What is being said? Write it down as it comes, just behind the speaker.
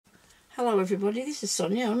Hello everybody, this is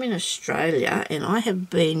Sonia. I'm in Australia and I have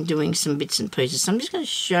been doing some bits and pieces. So I'm just going to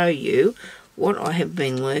show you what I have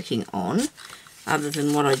been working on other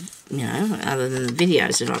than what other than the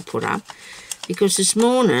videos that I put up. Because this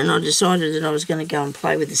morning I decided that I was going to go and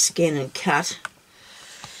play with the scan and cut.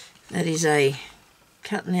 That is a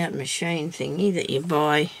cutting out machine thingy that you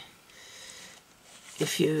buy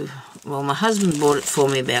well, my husband bought it for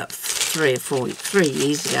me about 3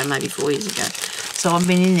 years ago, maybe 4 years ago. So I've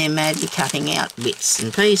been in there madly cutting out bits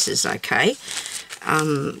and pieces, okay,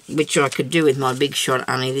 which I could do with my Big Shot,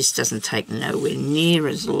 only this doesn't take nowhere near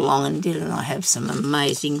as long, and didn't I have some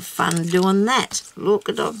amazing fun doing that? Look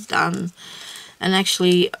what I've done. And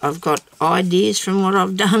actually I've got ideas from what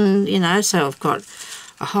I've done, so I've got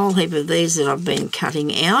a whole heap of these that I've been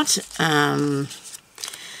cutting out.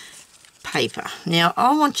 Paper. Now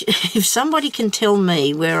I want you, if somebody can tell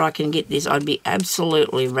me where I can get this, I'd be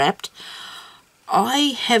absolutely rapt.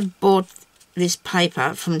 I have bought this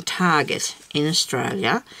paper from Target in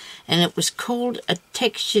Australia, and it was called a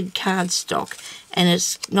textured cardstock, and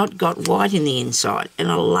it's not got white in the inside, and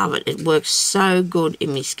I love it. It works so good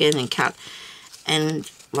in my scan and cut, and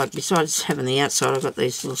like besides having the outside, I've got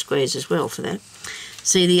these little squares as well for that.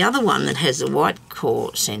 See, the other one that has the white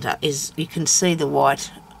core centre is, you can see the white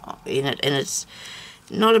in it, and it's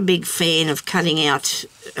not a big fan of cutting out.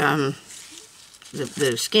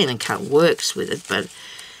 The scan and cut works with it, but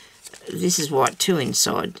this is white too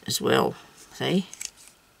inside as well, see?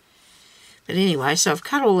 But anyway, so I've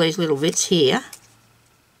cut all these little bits here.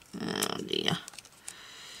 Oh dear.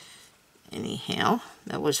 Anyhow,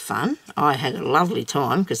 that was fun. I had a lovely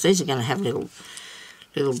time, because these are going to have little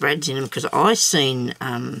brads in them, because I seen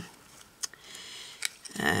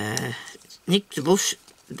Nick the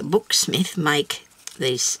Booksmith make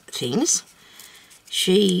these things.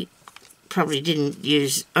 She probably didn't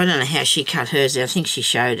use, I don't know how she cut hers. I think she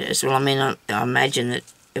showed us. Well, I mean, I imagine that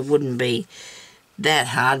it wouldn't be that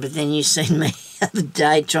hard, but then you seen me the other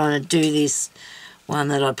day trying to do this one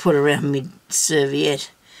that I put around my serviette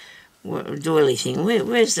doily thing.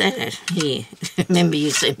 Where's that at? Here. Remember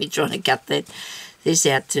you see me trying to cut this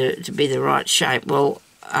out to be the right shape. Well,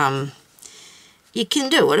 you can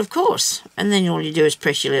do it, of course, and then all you do is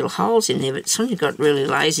press your little holes in there. But Sonia got really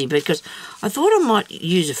lazy, because I thought I might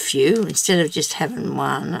use a few instead of just having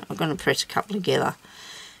one. I'm going to press a couple together,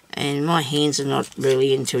 and my hands are not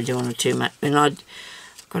really into doing it too much, and I've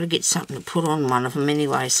got to get something to put on one of them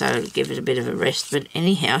anyway, so give it a bit of a rest. But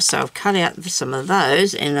anyhow, so I've cut out some of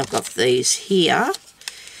those, and I've got these here,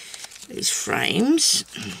 these frames.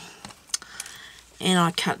 And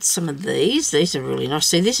I cut some of these. These are really nice.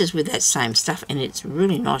 See, this is with that same stuff, and it's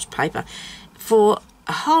really nice paper. For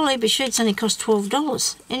a whole heap of sheets, only cost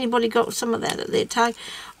 $12. Anybody got some of that at their Target?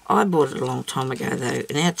 I bought it a long time ago, though,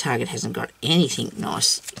 and our Target hasn't got anything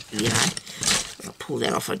nice, I'll pull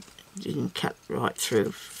that off. I didn't cut right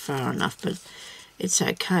through far enough, but it's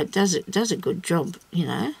okay. It does a good job,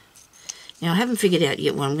 Now, I haven't figured out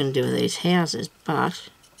yet what I'm going to do with these houses, but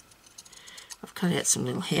I've cut out some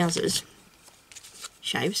little houses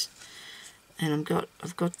shapes, and I've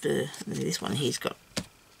got this one here's got,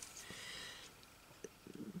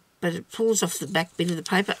 but it pulls off the back bit of the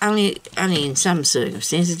paper only in some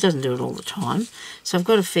circumstances. It doesn't do it all the time. So I've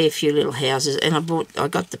got a fair few little houses, and I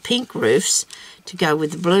got the pink roofs to go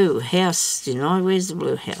with the blue house, didn't I? Where's the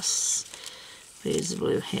blue house? Where's the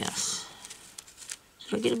blue house?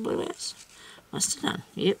 Did I get a blue house? Must have done.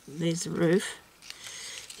 Yep, there's the roof.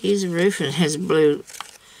 Here's the roof, and it has blue.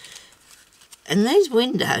 And these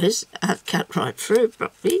windows aren't cut right through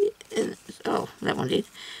properly. Oh, that one did.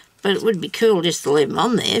 But it would be cool just to leave them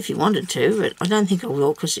on there if you wanted to, but I don't think I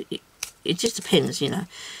will, because it just depends,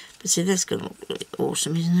 But see, that's going to look really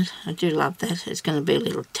awesome, isn't it? I do love that. It's going to be a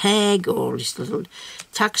little tag or just a little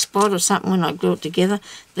tuck spot or something when I glue it together.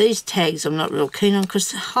 These tags I'm not real keen on,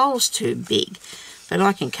 because the hole's too big. But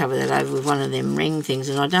I can cover that over with one of them ring things,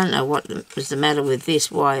 and I don't know what was the matter with this,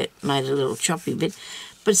 why it made a little choppy bit.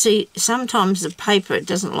 But see, sometimes the paper, it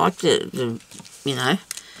doesn't like the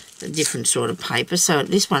different sort of paper. So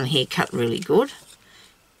this one here cut really good.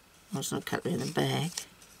 Well, it's not cut around the back.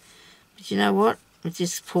 But you know what? It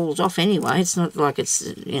just pulls off anyway. It's not like it's,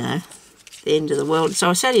 the end of the world.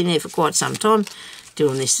 So I sat in there for quite some time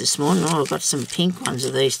doing this morning. Oh, I've got some pink ones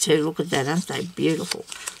of these too. Look at that, aren't they beautiful?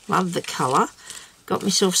 Love the colour. Got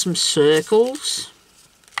myself some circles.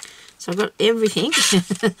 So I've got everything,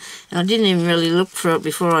 and I didn't even really look for it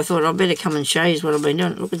before. I thought I'd better come and show you what I've been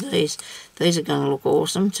doing. Look at these. These are going to look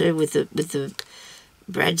awesome too, with the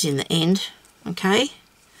brads in the end. Okay.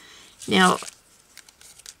 Now,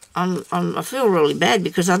 I feel really bad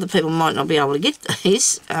because other people might not be able to get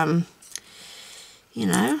these.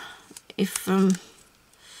 if I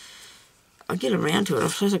get around to it, I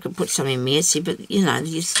suppose I could put some in my Etsy, but you know,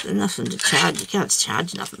 there's nothing to charge. You can't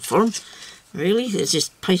charge nothing for them, really. There's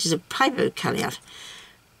just pieces of paper cut out.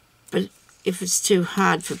 But if it's too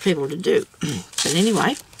hard for people to do. But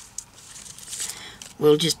anyway,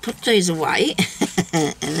 we'll just put these away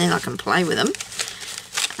and then I can play with them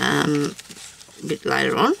a bit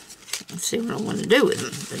later on and see what I want to do with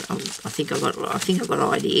them. But I think I've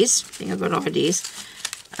got ideas.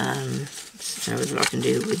 So that I can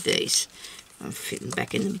do with these. I'll fit them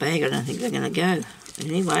back in the bag. I don't think they're going to go.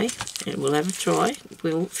 Anyway, we'll have a try.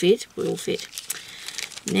 Will fit.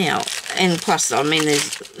 Now, and plus, I mean,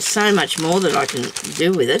 there's so much more that I can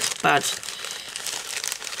do with it, but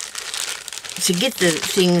to get the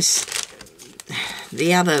things,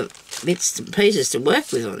 the other bits and pieces to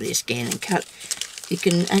work with on this scan and cut, you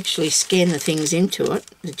can actually scan the things into it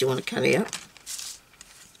that you want to cut out.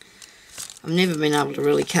 I've never been able to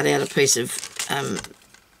really cut out a piece of,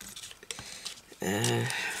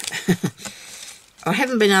 I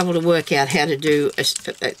haven't been able to work out how to do a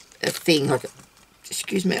thing like,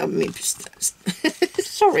 excuse me,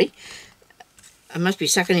 sorry, I must be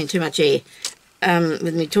sucking in too much air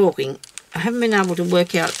with me talking. I haven't been able to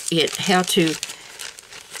work out yet how to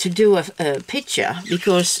do a picture,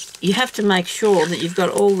 because you have to make sure that you've got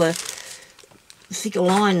all the thicker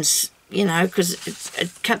lines, you know, because it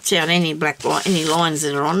cuts out any black line, any lines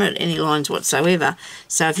that are on it, any lines whatsoever.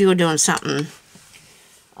 So if you're doing something,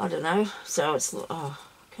 I don't know, so it's, oh,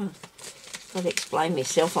 I can't explain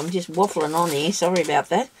myself, I'm just waffling on here, sorry about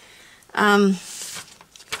that.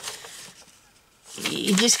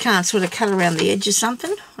 You just can't sort of cut around the edge of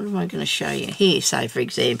something. What am I going to show you here? Say, for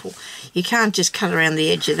example, you can't just cut around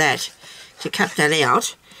the edge of that to cut that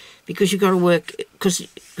out, because you've got to work, because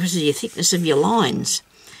of your thickness of your lines.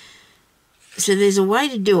 So there's a way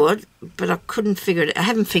to do it, but I couldn't figure it. I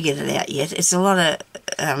haven't figured it out yet. It's a lot of,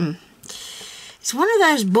 it's one of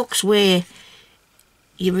those books where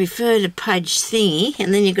you refer to page thingy,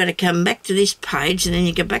 and then you've got to come back to this page, and then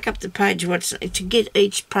you go back up the page to get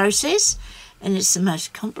each process. And it's the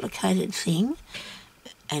most complicated thing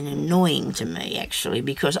and annoying to me, actually,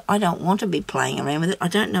 because I don't want to be playing around with it. I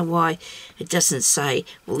don't know why it doesn't say,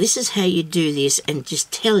 well, this is how you do this, and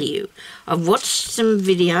just tell you. I've watched some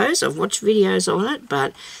videos, I've watched videos on it,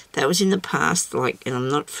 but that was in the past, like, and I'm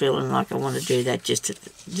not feeling like I want to do that just at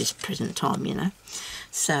this present time, you know.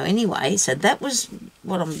 So anyway, so that was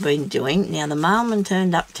what I've been doing. Now, the mailman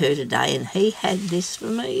turned up too today, and he had this for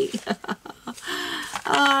me.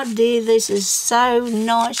 Oh dear, this is so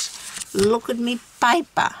nice. Look at me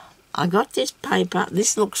paper. I got this paper.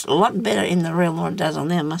 This looks a lot better in the real than it does on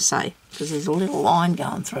there, I must say, because there's a little line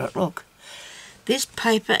going through it. Look. This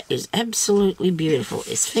paper is absolutely beautiful.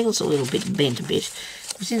 It feels a little bit bent a bit.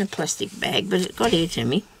 It was in a plastic bag, but it got here to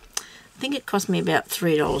me. I think it cost me about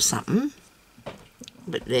 $3 something.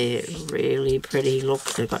 But they're really pretty.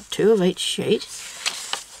 Look, they've got 2 of each sheet.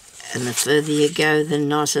 And the further you go, the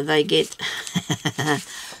nicer they get.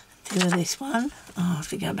 2 of this one. Oh, I have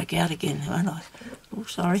to go back out again, won't I? Oh,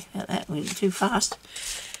 sorry about that. We went too fast.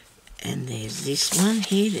 And there's this one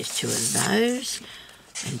here. There's 2 of those.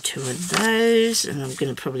 And 2 of those. And I'm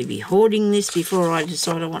going to probably be hoarding this before I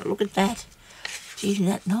decide I want to look at that. Isn't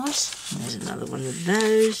that nice? And there's another one of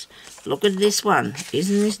those. Look at this one.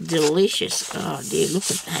 Isn't this delicious? Oh, dear,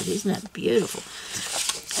 look at that. Isn't that beautiful?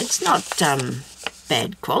 It's not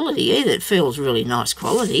bad quality either. It feels really nice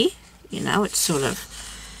quality. You know, it's sort of,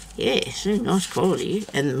 yeah, it's really nice quality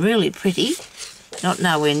and really pretty. Not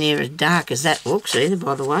nowhere near as dark as that looks either,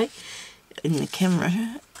 by the way, in the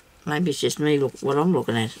camera. Maybe it's just me, look what I'm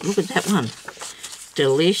looking at. Look at that one.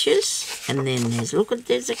 Delicious. And then there's, look at,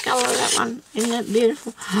 there's the colour of that one. Isn't that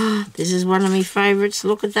beautiful? This is one of my favourites.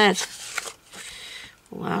 Look at that.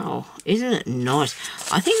 Wow, isn't it nice?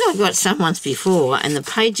 I think I've got some ones before, and the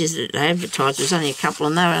pages that they advertised was only a couple,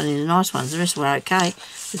 and they were only the nice ones. The rest were okay.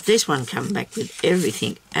 But this one come back with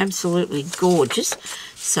everything. Absolutely gorgeous.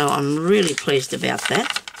 So I'm really pleased about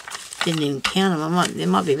that. Didn't even count them. There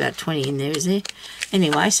might be about 20 in there, is there?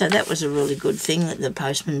 Anyway, so that was a really good thing that the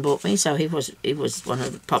postman bought me. So he was one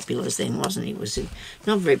of the populars then, wasn't he? Was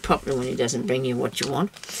not very popular when he doesn't bring you what you want.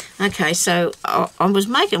 Okay, so I was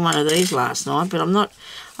making one of these last night, but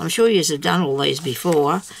I'm sure you have done all these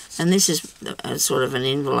before. And this is a sort of an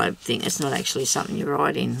envelope thing. It's not actually something you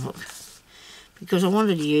write in. Look, because I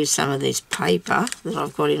wanted to use some of this paper that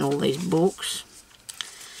I've got in all these books.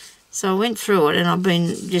 So I went through it, and I've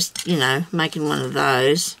been just, you know, making one of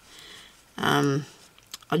those.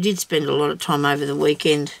 I did spend a lot of time over the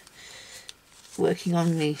weekend working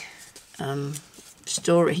on the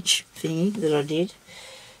storage thingy that I did.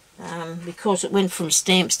 because it went from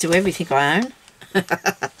stamps to everything I own,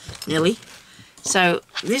 nearly. So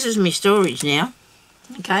this is my storage now,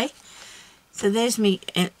 okay? So there's me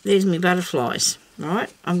butterflies,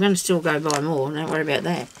 right? I'm going to still go buy more, don't worry about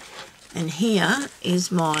that. And here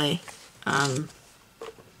is my,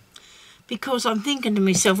 because I'm thinking to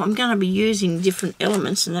myself, I'm going to be using different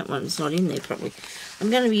elements, and that one's not in there properly. I'm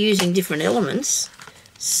going to be using different elements,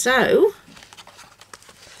 so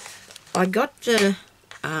I got the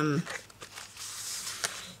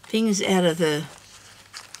things out of the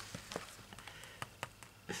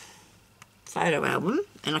photo album,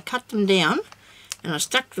 and I cut them down and I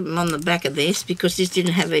stuck them on the back of this because this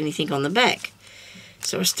didn't have anything on the back.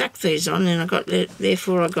 So I stuck these on, and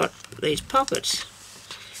therefore I got these pockets.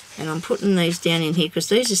 And I'm putting these down in here because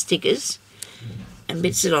these are stickers and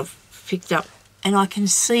bits that I've picked up, and I can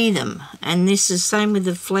see them. And this is the same with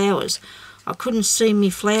the flowers. I couldn't see me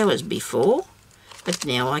flowers before, but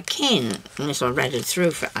now I can, unless I ratted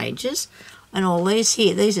through for ages. And all these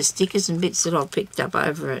here, these are stickers and bits that I've picked up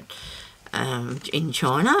over at in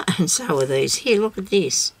China, and so are these here. Look at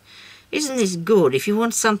this. Isn't this good? If you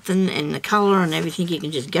want something and the colour and everything, you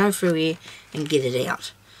can just go through here and get it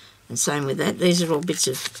out. And same with that. These are all bits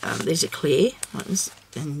of, these are clear ones,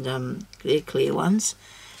 and they're clear ones.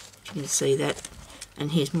 You can see that.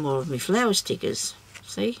 And here's more of my flower stickers.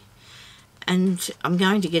 See? And I'm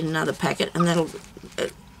going to get another packet,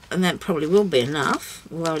 and that probably will be enough.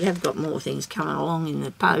 Well, I have got more things coming along in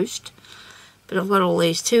the post. But I've got all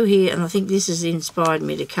these too here, and I think this has inspired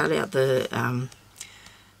me to cut out the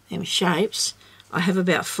them shapes. I have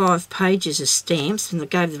about 5 pages of stamps, and I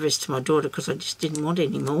gave the rest to my daughter because I just didn't want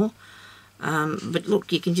any more. But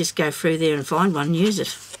look, you can just go through there and find one and use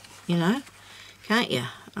it, you know, can't you?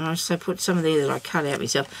 And I also put some of there that I cut out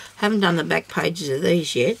myself. Haven't done the back pages of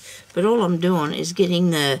these yet, but all I'm doing is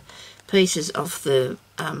getting the pieces off the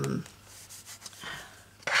I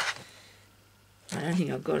don't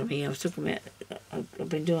think I've got them here. I took them out. I've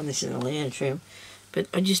been doing this in the lounge room, but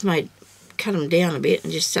I just cut them down a bit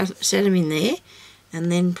and just set them in there,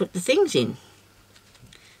 and then put the things in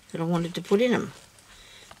that I wanted to put in them.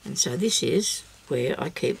 And so this is where I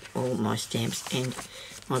keep all my stamps and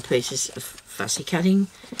my pieces of fussy cutting,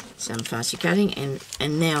 some fussy cutting,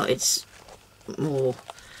 and now it's more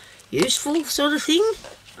useful sort of thing.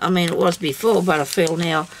 I mean, it was before, but I feel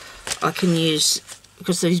now I can use.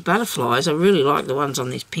 Because these butterflies, I really like the ones on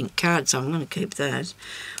this pink card, so I'm going to keep those.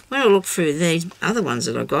 When I look through these other ones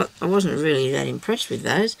that I got, I wasn't really that impressed with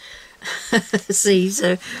those. See,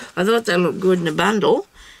 so I thought they looked good in a bundle.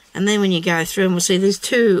 And then when you go through them, we'll see there's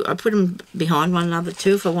 2. I put them behind one another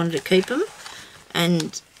too if I wanted to keep them.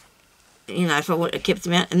 And, you know, if I kept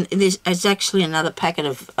them out. And there's actually another packet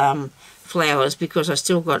of flowers because I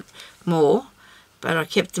still got more. But I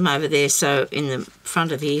kept them over there, so in the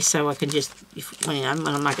front of here, so I can just, when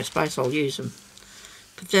I make a space, I'll use them.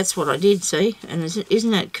 But that's what I did, see? And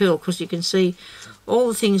isn't that cool? Because you can see all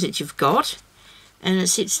the things that you've got, and it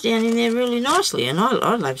sits down in there really nicely. And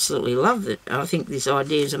I absolutely love it. I think this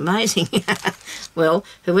idea is amazing. Well,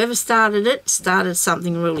 whoever started it started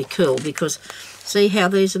something really cool, because see how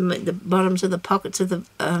these are the bottoms of the pockets of the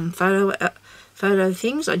photo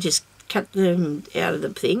things? I just cut them out of the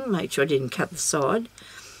thing, make sure I didn't cut the side,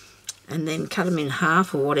 and then cut them in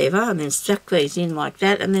half or whatever, and then stuck these in like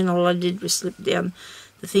that, and then all I did was slip down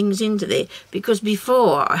the things into there. Because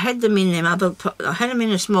before I had them in I had them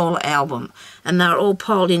in a small album, and they were all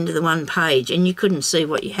piled into the one page, and you couldn't see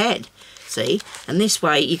what you had. See, and this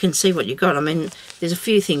way you can see what you got. I mean, there's a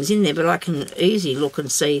few things in there, but I can easily look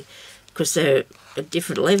and see because they're at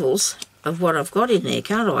different levels of what I've got in there,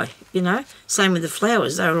 can't I? You know, same with the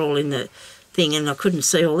flowers. They were all in the thing and I couldn't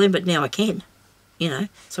see all them, but now I can, you know.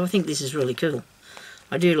 So I think this is really cool.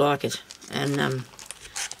 I do like it, and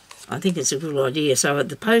I think it's a good idea. So at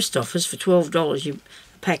the post office for $12 you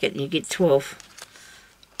packet, and you get 12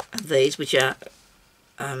 of these, which are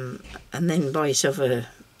and then buy yourself a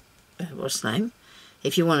what's the name,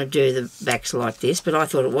 if you want to do the backs like this. But I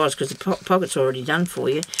thought it was because the pocket's already done for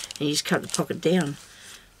you, and you just cut the pocket down.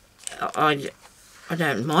 I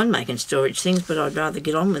don't mind making storage things, but I'd rather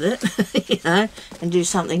get on with it, you know, and do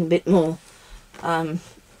something a bit more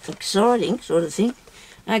exciting sort of thing.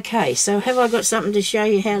 Okay, so have I got something to show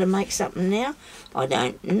you how to make something now? I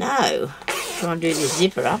don't know. Try and do this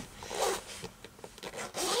zipper up.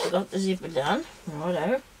 Got the zipper done.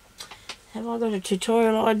 Righto. Have I got a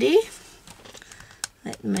tutorial idea?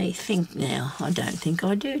 Let me think now. I don't think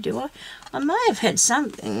I do I? I may have had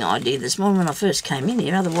something idea this morning when I first came in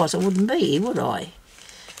here, otherwise I wouldn't be here, would I?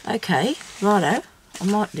 Okay, righto, I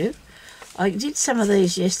might do. I did some of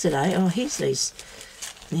these yesterday. Oh, here's these.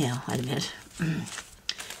 Now, wait a minute.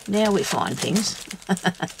 Now we find things.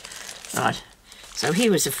 Right. So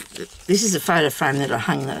here was this is the photo frame that I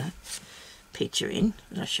hung the picture in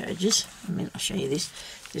that I showed you. I'll show you this.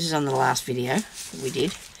 This is on the last video that we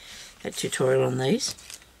did, that tutorial on these.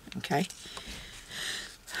 Okay.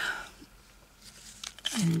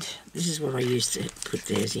 And this is what I used to put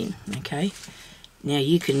theirs in. Okay. Now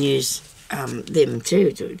you can use them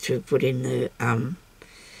too to put in the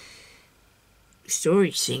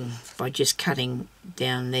storage thing by just cutting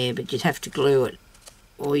down there, but you'd have to glue it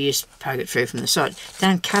or you just poke it through from the side.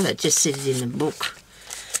 Don't cut it, just sit it in the book.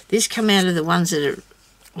 This come out of the ones that are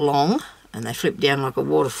long and they flip down like a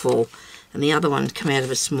waterfall, and the other ones come out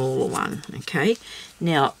of a smaller one. Okay.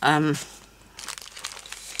 Now the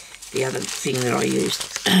other thing that I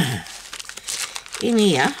used in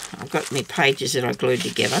here, I've got my pages that I glued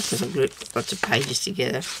together, because I've glued lots of pages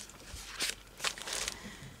together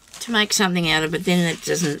to make something out of it. Then it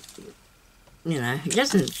doesn't, it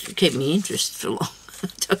doesn't keep me interested for long.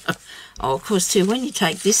 Oh, of course too, when you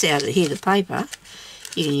take this out of here, the paper,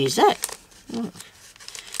 you can use that. Oh,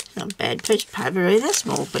 it's not a bad piece of paper either,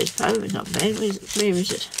 small piece of paper, it's not bad. Where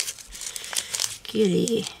is it? Get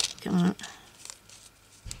here, come on.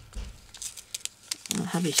 Oh,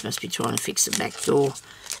 hubby's must be trying to fix the back door.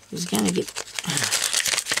 He's going to get...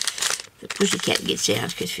 the pussycat gets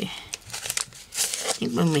out, because I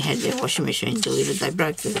think when we had their washing machine delivered, they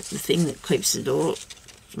broke the thing that keeps the door,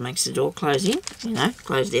 makes the door close in,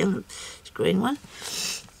 close down, the green one.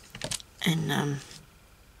 And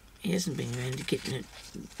he hasn't been around to getting it.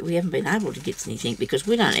 We haven't been able to get anything because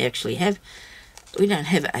we don't actually have... We don't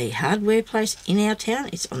have a hardware place in our town.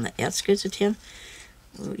 It's on the outskirts of town.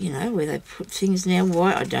 Where they put things now.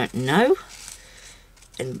 Why, I don't know.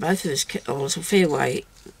 And both of us, it's a fair way,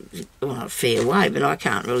 well, not a fair way, but I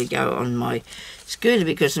can't really go on my scooter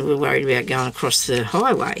because we're worried about going across the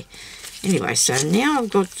highway. Anyway, so now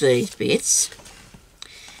I've got these bits,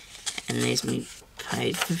 and there's my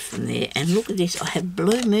page from there, and look at this, I have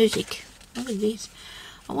blue music. Look at this.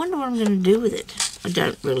 I wonder what I'm going to do with it. I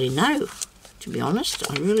don't really know, to be honest.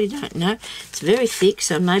 I really don't know. It's very thick,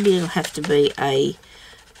 so maybe it'll have to be a...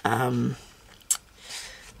 a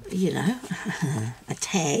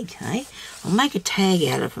tag, eh? I'll make a tag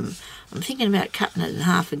out of them. I'm thinking about cutting it in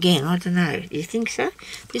half again. I don't know. Do you think so?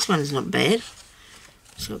 This one's not bad.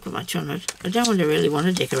 It's not got much on it. I don't really want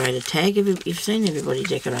to decorate a tag. You've seen everybody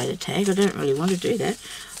decorate a tag. I don't really want to do that.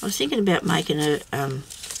 I was thinking about making a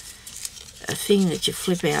thing that you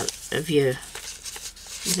flip out of your...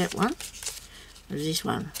 Is that one? Or is this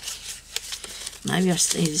one? Maybe I need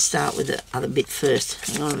to start with the other bit first.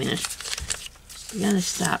 Hang on a minute. I'm going to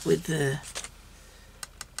start with the...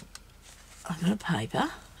 I've got a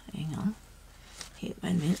paper. Hang on. Here,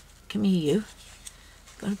 wait a minute. Come here, you.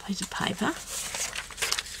 Got a piece of paper.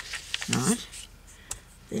 Right.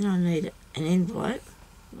 Then I need an envelope.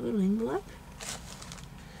 A little envelope.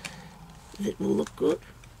 That will look good.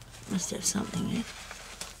 Must have something there.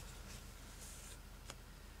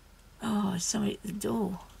 Oh, it's somebody at the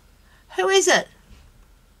door. Who is it?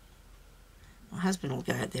 My husband will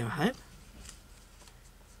go out there, I hope.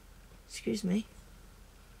 Excuse me.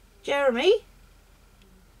 Jeremy?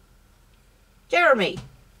 Jeremy?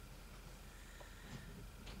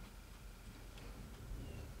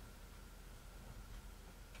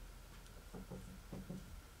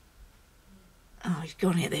 Oh, he's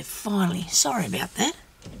gone out there finally. Sorry about that.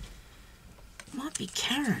 Might be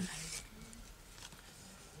Karen.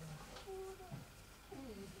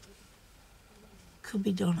 Could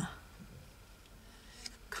be Donna.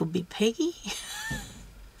 Could be Peggy.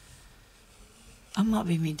 I might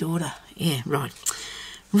be my daughter. Yeah, right.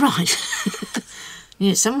 Right.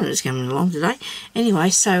 Yeah, someone is coming along today. Anyway,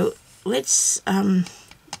 so let's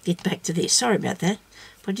get back to this. Sorry about that.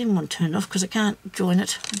 But I didn't want to turn it off because I can't join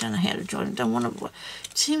it. I don't know how to join it. Don't want to.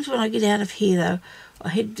 It seems when I get out of here, though, I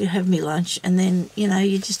had to have my lunch, and then,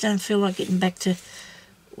 you just don't feel like getting back to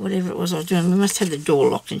whatever it was I was doing. We must have the door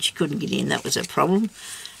locked and she couldn't get in. That was a problem.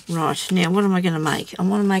 Right, now what am I going to make? I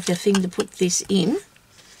want to make a thing to put this in.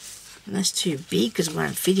 And that's too big because it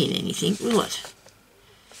won't fit in anything, will it?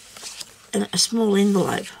 And a small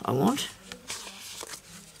envelope I want.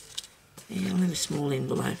 Yeah, I'll have a small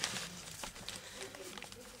envelope.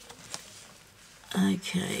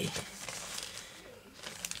 Okay.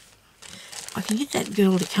 I can get that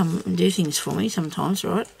girl to come and do things for me sometimes,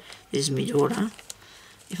 right? This is my daughter.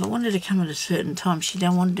 If I wanted to come at a certain time, she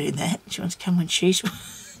don't want to do that. She wants to come when she's...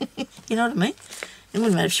 You know what I mean? It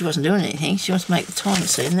wouldn't matter if she wasn't doing anything. She wants to make the time,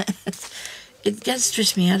 see, and that it does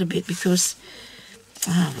stress me out a bit because,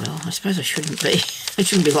 oh well, I suppose I shouldn't be. I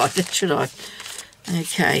shouldn't be like that, should I?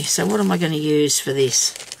 Okay, so what am I going to use for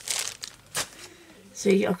this?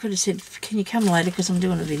 See, I could have said, can you come later because I'm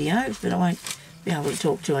doing a video, but I won't be able to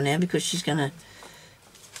talk to her now because she's going to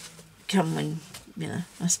come when, you know,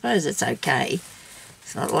 I suppose it's okay.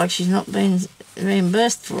 It's not like she's not been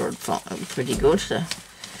reimbursed for it pretty good. So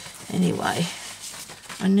anyway,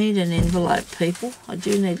 I need an envelope, people. I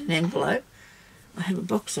do need an envelope. I have a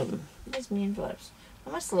box of them. Where's my envelopes? I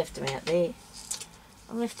must have left them out there.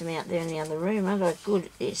 I left them out there in the other room. Aren't I good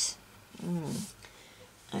at this?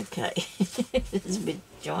 Okay. It's a bit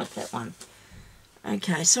giant, that one.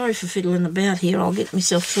 Okay, sorry for fiddling about here. I'll get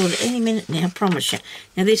myself sorted any minute now, I promise you.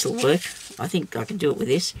 Now this will work. I think I can do it with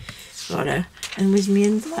this. Righto. And where's my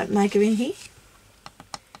envelope maker in here?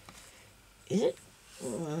 Is it?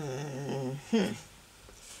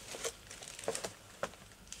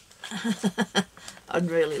 I'd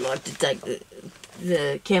really like to take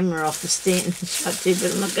the camera off the stand and show it to you,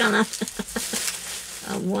 but I'm not gonna.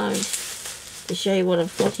 I won't. To show you what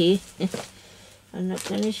I've got here. I'm not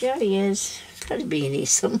going to show you. It's got to be in here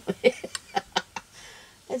somewhere.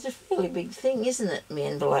 It's a fairly big thing, isn't it, my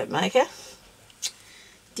envelope maker?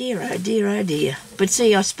 Dear, oh dear, oh dear. But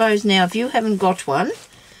see, I suppose now if you haven't got one,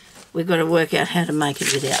 we've got to work out how to make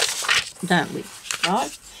it without, don't we?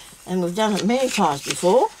 Right? And we've done it many times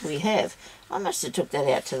before. We have. I must have took that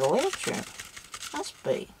out to the lounge room. Must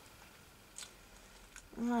be.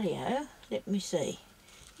 Rightio. Let me see.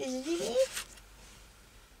 Is it in here?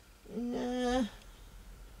 No,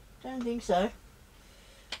 don't think so.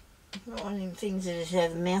 Not one of them things that just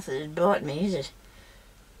have a mouth that would bite me, is it?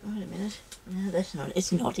 Wait a minute. No, that's not.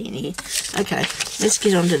 It's not in here. Okay, let's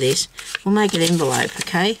get on to this. We'll make an envelope,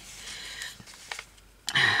 okay?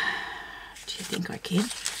 Do you think I can?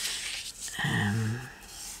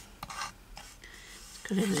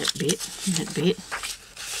 Got to have that bit, that bit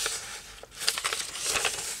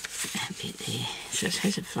there. So it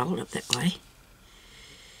has to fold up that way.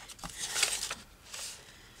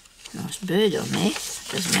 Nice bird on there.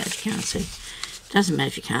 Doesn't matter if you can't see. Doesn't matter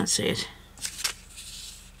if you can't see it.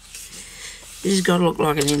 This has got to look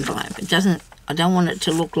like an envelope. It doesn't. I don't want it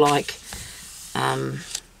to look like,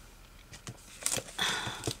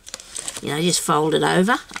 you know, just fold it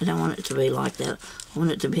over. I don't want it to be like that. I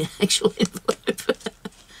want it to be an actual envelope.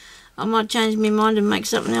 I might change my mind and make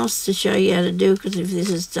something else to show you how to do, because if this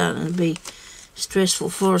is starting to be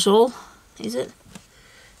stressful for us all, is it?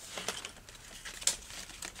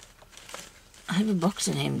 I have a box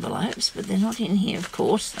of envelopes, but they're not in here, of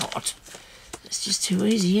course not. It's just too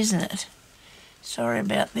easy, isn't it? Sorry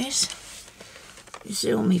about this. You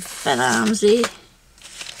see all my fat arms there?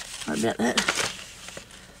 Sorry about that.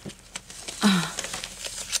 Oh.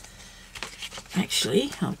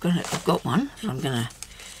 Actually, I've got one that I'm going to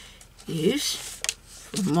use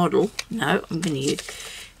for a model. No, I'm going to use...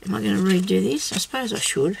 Am I going to redo this? I suppose I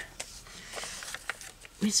should.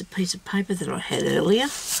 Here's a piece of paper that I had earlier.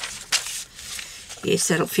 Yes,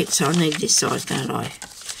 that'll fit, so I need this size, don't I?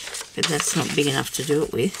 But that's not big enough to do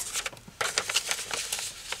it with.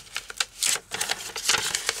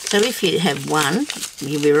 So if you have one,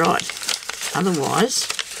 you'll be right. Otherwise,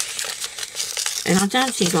 and I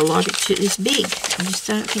don't think I like it this big. I just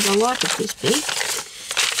don't think I like it this big.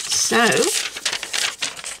 So,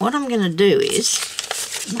 what I'm going to do is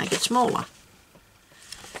make it smaller.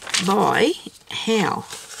 By how?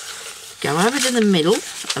 Go over to the middle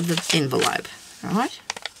of the envelope. Right,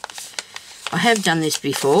 I have done this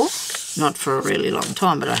before, not for a really long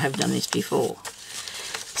time, but I have done this before.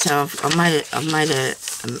 So I've made a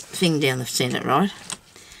thing down the centre, right?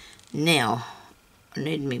 Now I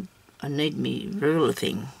need me ruler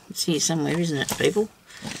thing. It's here somewhere, isn't it, people?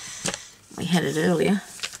 We had it earlier.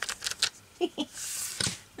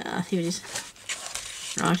 Ah, here it is.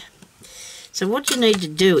 Right. So what you need to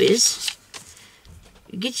do is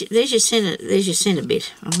there's your centre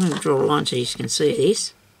bit. I'm going to draw a line so you can see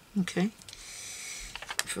this. Okay.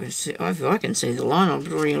 If I can see the line, I'll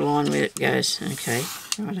draw you a line where it goes. Okay.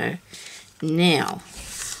 Righto. Now,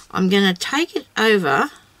 I'm going to take it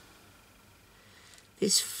over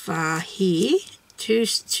this far here. Two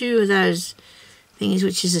of those things,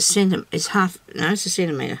 which is a centimetre. It's half. No, it's a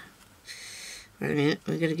centimetre. Wait a minute.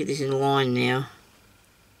 We've got to get this in line now.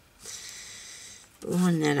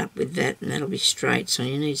 Line that up with that, and that'll be straight, so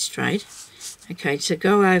you need straight. Okay, so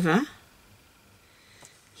go over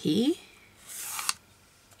here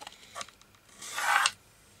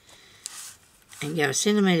and go a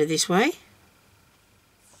centimetre this way.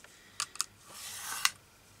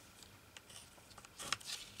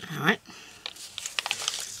 Alright,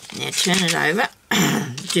 now turn it over,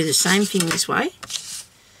 do the same thing this way.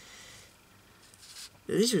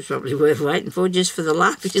 This was probably worth waiting for, just for the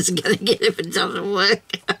laugh because I'm going to get if it doesn't work.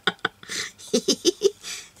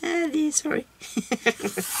 Oh dear, sorry.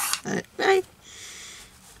 Okay.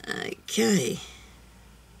 Okay.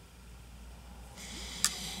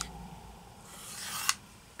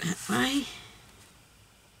 That way.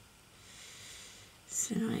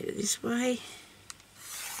 So over this way.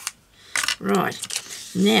 Right.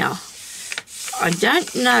 Now, I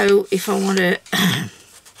don't know if I want to... I'm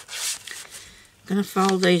going to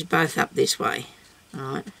fold these both up this way.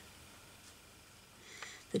 Alright.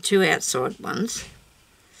 The two outside ones.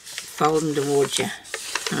 Fold them towards you.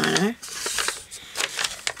 I know.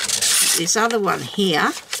 This other one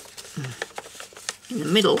here, in the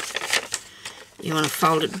middle, you want to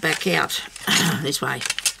fold it back out this way.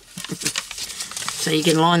 So you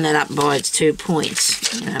can line that up by its 2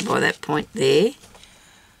 points, you know, by that point there.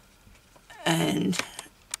 And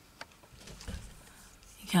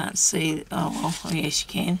you can't see, oh well, yes you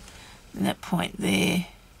can. And that point there,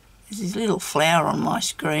 there's this little flower on my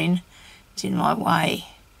screen. It's in my way.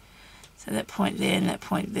 So that point there and that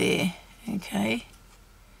point there, okay.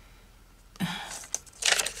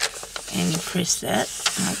 And you press that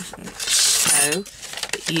so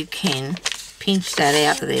that you can pinch that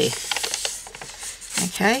out of there.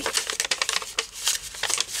 Okay.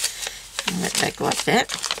 And that back like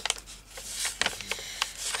that.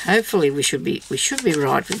 Hopefully we should be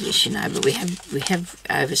right with this, you know, but we have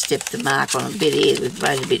overstepped the mark on a bit here. We've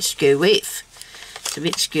made a bit skew with. It's a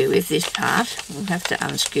bit skew with this part. We'll have to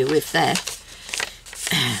unskew with that.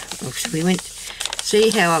 We went. See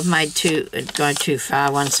how I've made gone too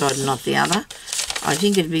far one side and not the other? I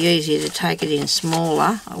think it'd be easier to take it in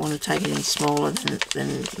smaller. I want to take it in smaller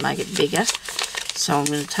than make it bigger. So I'm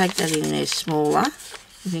going to take that in there smaller.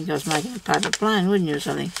 I think I was making a paper plane, wouldn't you, or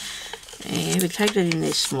something? Yeah, we take that in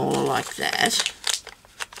there smaller like that.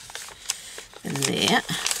 And there.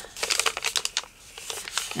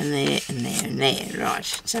 And there, and there, and there. Right.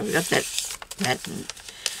 So we've got that.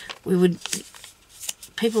 We would...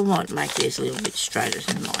 People might make theirs a little bit straighter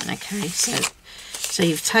than mine, okay? So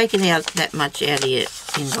you've taken out that much out of your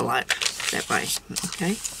envelope that way,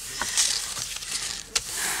 okay?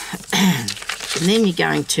 And then you're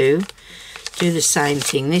going to do the same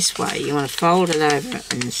thing this way. You want to fold it over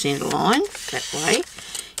in the centre line, that way.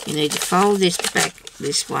 You need to fold this back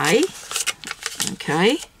this way,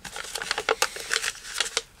 okay?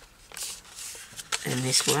 And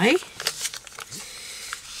this way.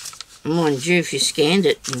 Mind you, if you scanned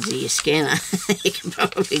it into your scanner, you can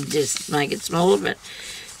probably just make it smaller, but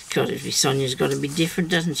because Sonia's got to be different,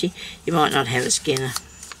 doesn't she? You might not have a scanner.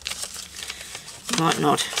 You might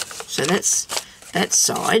not. So that's that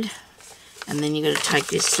side, and then you've got to take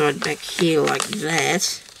this side back here like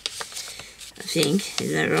that, I think.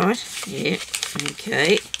 Is that right? Yeah.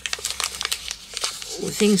 Okay. All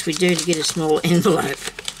the things we do to get a small envelope.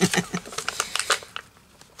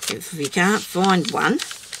 If you can't find one,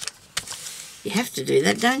 you have to do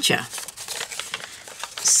that, don't you?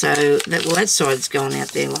 So, that side's gone out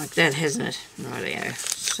there like that, hasn't it? Rightio.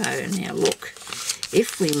 So, now look.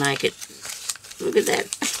 If we make it... Look at that.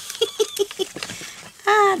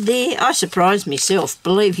 Ah, there. I surprised myself,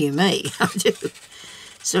 believe you me. I do.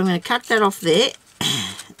 So, I'm going to cut that off there.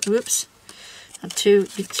 Whoops. I'm too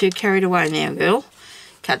carried away now, girl.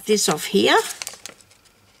 Cut this off here.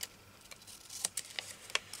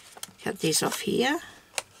 Cut this off here.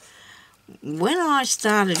 When I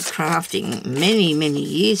started crafting many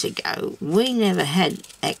years ago, we never had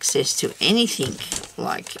access to anything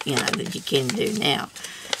like, you know, that you can do now.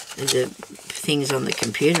 The things on the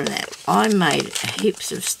computer and that. I made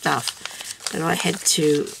heaps of stuff, but I had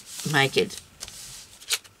to make it.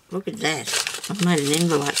 Look at that. I've made an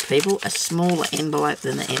envelope, people, a smaller envelope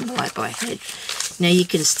than the envelope I had. Now you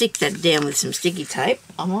can stick that down with some sticky tape.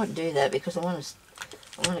 I might do that because I want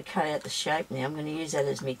to cut out the shape now. I'm going to use that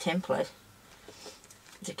as my template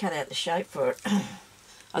to cut out the shape for it. I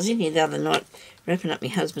was in here the other night wrapping up my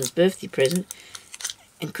husband's birthday present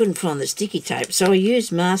and couldn't find the sticky tape, so I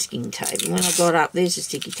used masking tape. And when I got up, there's the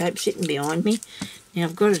sticky tape sitting behind me. Now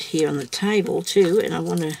I've got it here on the table too, and I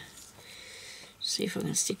want to see if I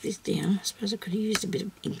can stick this down. I suppose I could have used a bit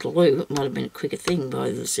of glue. It might have been a quicker thing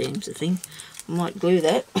by the seams of the thing. I might glue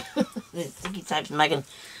that. The sticky tape's making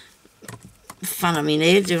fun of me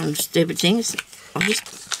there, doing stupid things.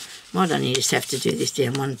 Might only just have to do this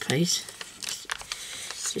down one piece,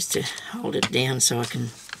 just to hold it down so I can,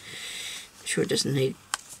 I'm sure it doesn't need,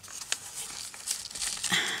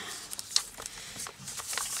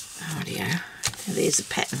 rightio. Now there's a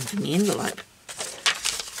pattern for the envelope.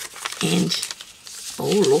 And,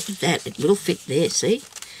 oh look at that, it will fit there, see?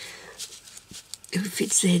 It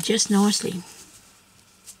fits there just nicely.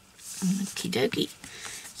 Okie dokie.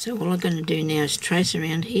 So all I'm going to do now is trace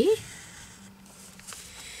around here.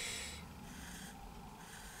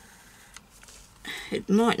 it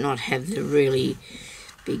might not have the really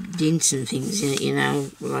big dints and things in it, you know,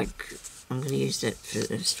 like I'm going to use that for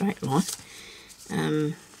the straight line.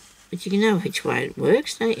 But you can know which way it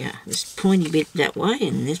works, don't you? This pointy bit that way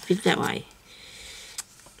and this bit that way.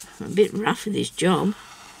 A bit rough for this job.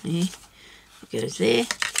 Yeah, it goes there.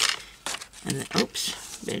 And then,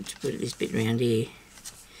 oops, better to put this bit around here.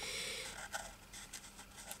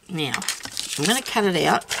 Now, I'm going to cut it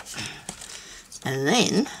out, and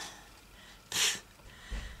then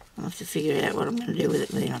I'll have to figure out what I'm going to do with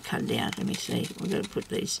it when I cut it out. Let me see. We've got to put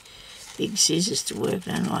these big scissors to work,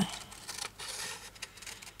 don't I?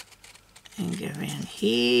 And go around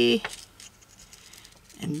here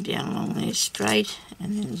and down along there straight,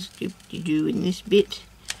 and then scoop-de-doo in this bit,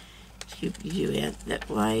 scoop-de-doo out that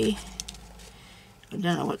way. I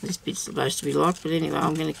don't know what this bit's supposed to be like, but anyway,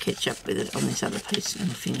 I'm going to catch up with it on this other piece when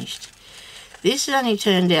I'm finished. This has only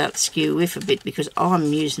turned out skew with a bit because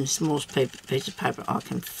I'm using the smallest piece of paper I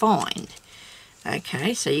can find.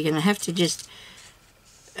 Okay, so you're going to have to just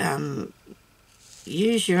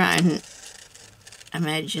use your own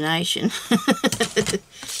imagination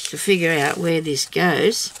to figure out where this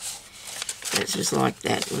goes. That was like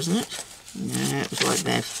that, wasn't it? No, it was like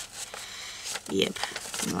that. Yep,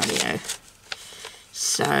 rightio.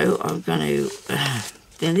 So I'm going to,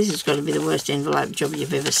 then this has got to be the worst envelope job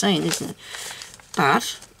you've ever seen, isn't it?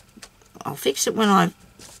 But I'll fix it when I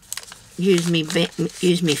use me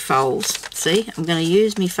folds. See, I'm going to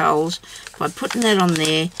use me folds by putting that on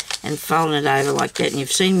there and folding it over like that. And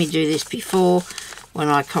you've seen me do this before when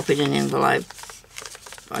I copied an envelope.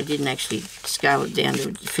 I didn't actually scale it down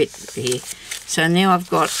to fit here. So now I've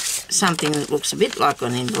got something that looks a bit like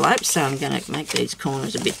an envelope, so I'm going to make these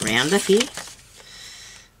corners a bit rounder here.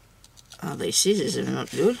 Oh, these scissors are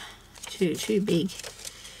not good. Too big.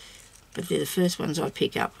 But they're the first ones I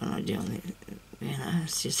pick up when I do them. You know,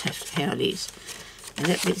 it's just how it is. And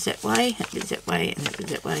that bit's that way, that bit's that way, and that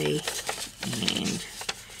bit's that way. And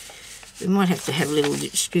we might have to have a little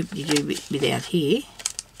scoop-de-doo bit out here.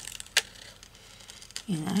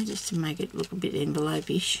 You know, just to make it look a bit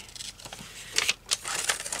envelope-ish.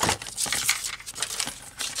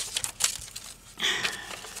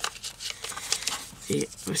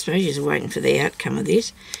 I suppose you're waiting for the outcome of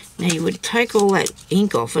this. Now you would take all that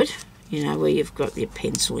ink off it, you know, where you've got your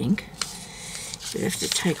pencil ink. You'd have to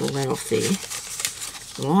take all that off there.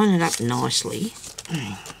 Line it up nicely.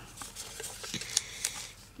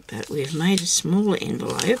 But we've made a smaller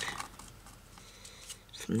envelope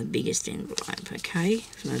from the biggest envelope, okay?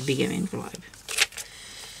 From the bigger envelope.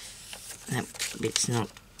 That bit's not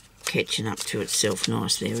catching up to itself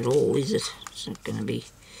nice there at all, is it? It's not going to be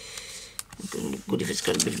good if it's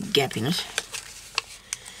got a bit of a gap in it.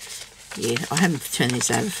 Yeah, I haven't turned this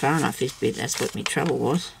over far enough, this bit. That's what my trouble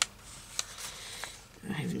was.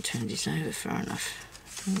 I haven't turned this over far enough.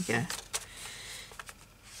 There we go.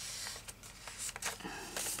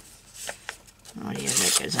 Oh yeah,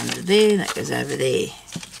 that goes under there, that goes over there.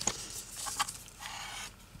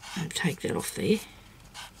 I'll take that off there.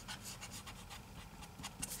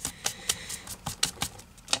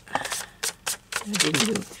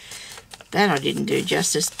 I didn't do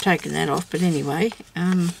justice taking that off, but anyway,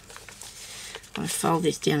 I fold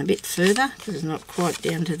this down a bit further because it's not quite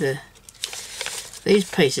down to the. These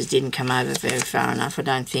pieces didn't come over very far enough, I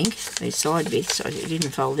don't think. These side bits, I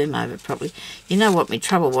didn't fold them over properly. You know what my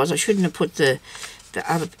trouble was? I shouldn't have put the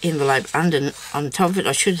other envelope on top of it.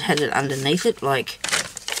 I should have had it underneath it, like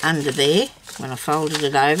under there, when I folded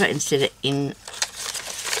it over, instead of in,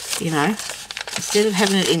 you know, instead of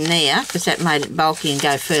having it in there, because that made it bulky and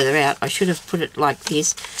go further out, I should have put it like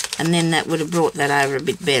this, and then that would have brought that over a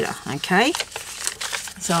bit better, okay?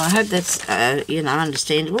 So I hope that's, you know,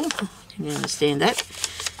 understandable. You understand that,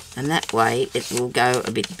 and that way it will go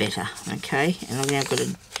a bit better, okay? And I've now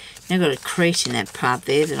got a crease in that part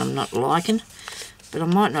there that I'm not liking, but I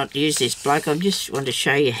might not use this bloke. I just want to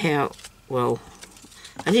show you how, well,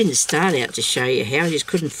 I didn't start out to show you how, I just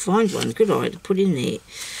couldn't find one, could I, to put in there.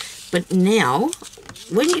 But now,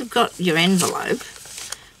 when you've got your envelope,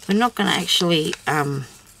 we're not going to actually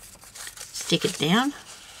stick it down,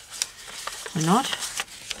 we're not,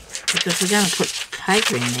 because we're going to put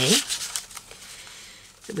paper in there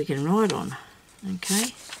that we can write on,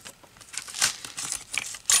 okay?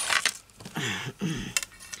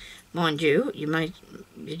 Mind you, you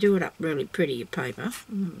do it up really pretty, your paper.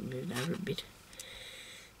 Move it over a bit.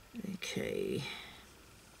 Okay.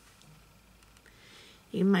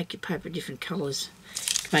 You can make your paper different colours.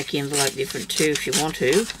 Make your envelope different too if you want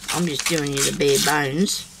to. I'm just doing you the bare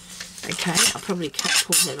bones. Okay, I'll probably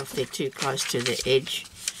pull that off there too close to the edge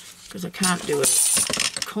because I can't do a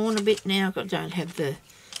corner bit now. I don't have the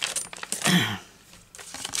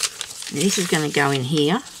And this is going to go in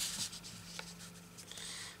here,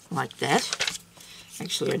 like that.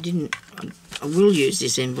 Actually, I will use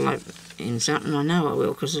this envelope in something. I know I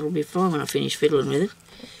will, because it'll be fine when I finish fiddling with it.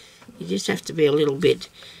 You just have to be a little bit,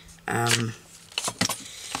 you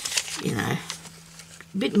know,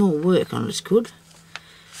 a bit more work on it's good.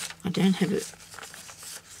 I don't have a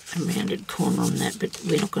rounded corner on that, but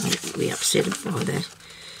we're not going to be upset by that.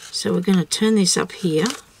 So we're going to turn this up here,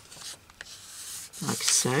 like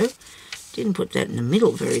so. Didn't put that in the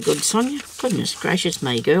middle very good, Sonia. Goodness gracious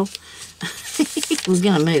me, girl. We're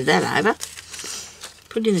going to move that over.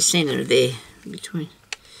 Put it in the centre there, between.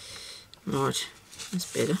 Right, that's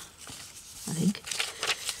better, I think.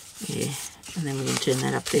 Yeah, and then we can turn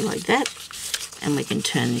that up there like that. And we can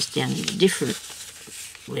turn this down to a different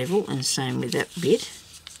level, and same with that bit.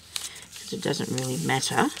 Because it doesn't really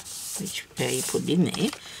matter how you put it in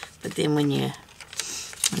there. But then when you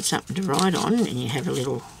want something to write on, and you have a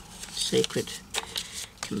little secret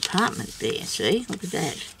compartment there, see? Look at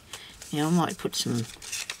that. Now I might put some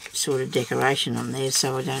sort of decoration on there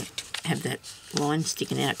so I don't have that line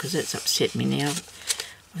sticking out, because that's upset me now.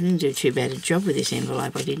 I didn't do too bad a job with this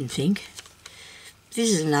envelope, I didn't think. This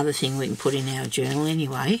is another thing we can put in our journal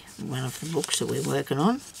anyway, one of the books that we're working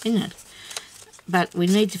on, isn't it? But we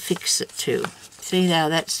need to fix it too. See how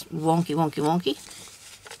that's wonky, wonky, wonky?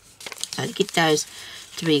 So to get those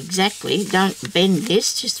to be exactly, don't bend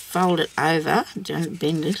this, just fold it over, don't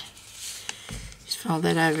bend it. Just fold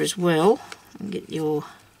that over as well, and get your,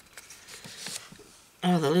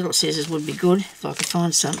 oh, the little scissors would be good if I could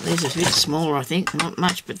find some. These are a bit smaller, I think, not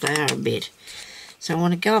much, but they are a bit. So I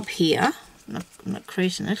want to go up here, I'm not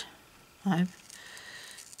creasing it, no,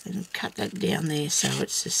 and cut that down there so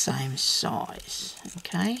it's the same size,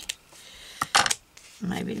 okay?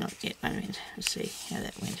 Maybe not yet, wait a minute, let's see how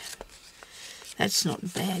that went. That's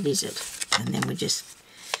not bad, is it? And then we just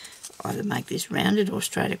either make this rounded or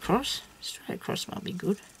straight across. Straight across might be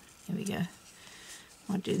good. There we go.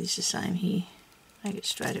 Might do this the same here. Make it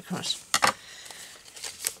straight across.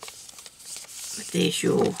 But there's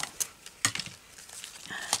your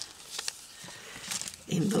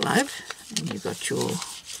envelope. And you've got your...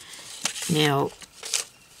 Now,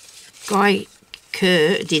 Guy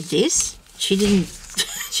Kerr did this. She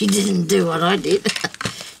didn't do what I did.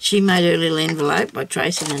 She made her little envelope by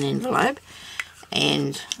tracing an envelope,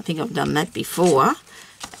 and I think I've done that before,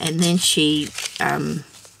 and then she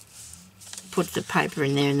put the paper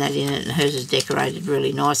in there and that in it, and hers is decorated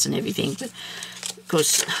really nice and everything, but of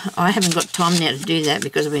course I haven't got time now to do that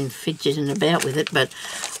because I've been fidgeting about with it, but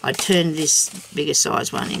I turned this bigger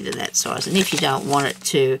size one into that size, and if you don't want it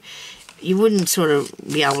to, you wouldn't sort of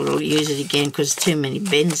be able to use it again because too many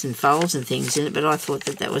bends and folds and things in it, but I thought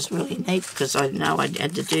that that was really neat because I know I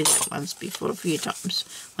had to do that once before a few times.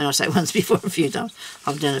 When I say once before a few times,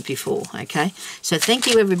 I've done it before, okay? So thank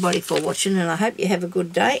you everybody for watching, and I hope you have a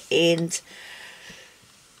good day, and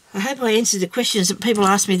I hope I answered the questions that people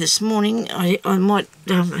asked me this morning. I might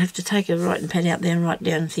have to take a writing pad out there and write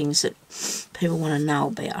down things that people want to know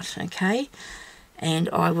about, okay? And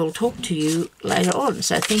I will talk to you later on.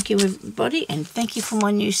 So thank you everybody, and thank you for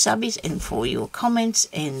my new subbies and for your comments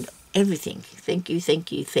and everything. Thank you,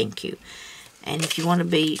 thank you, thank you. And if you want to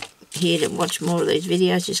be here to watch more of these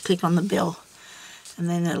videos, just click on the bell and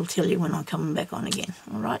then it'll tell you when I'm coming back on again.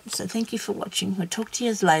 Alright, so thank you for watching. We'll talk to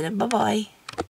you later. Bye-bye.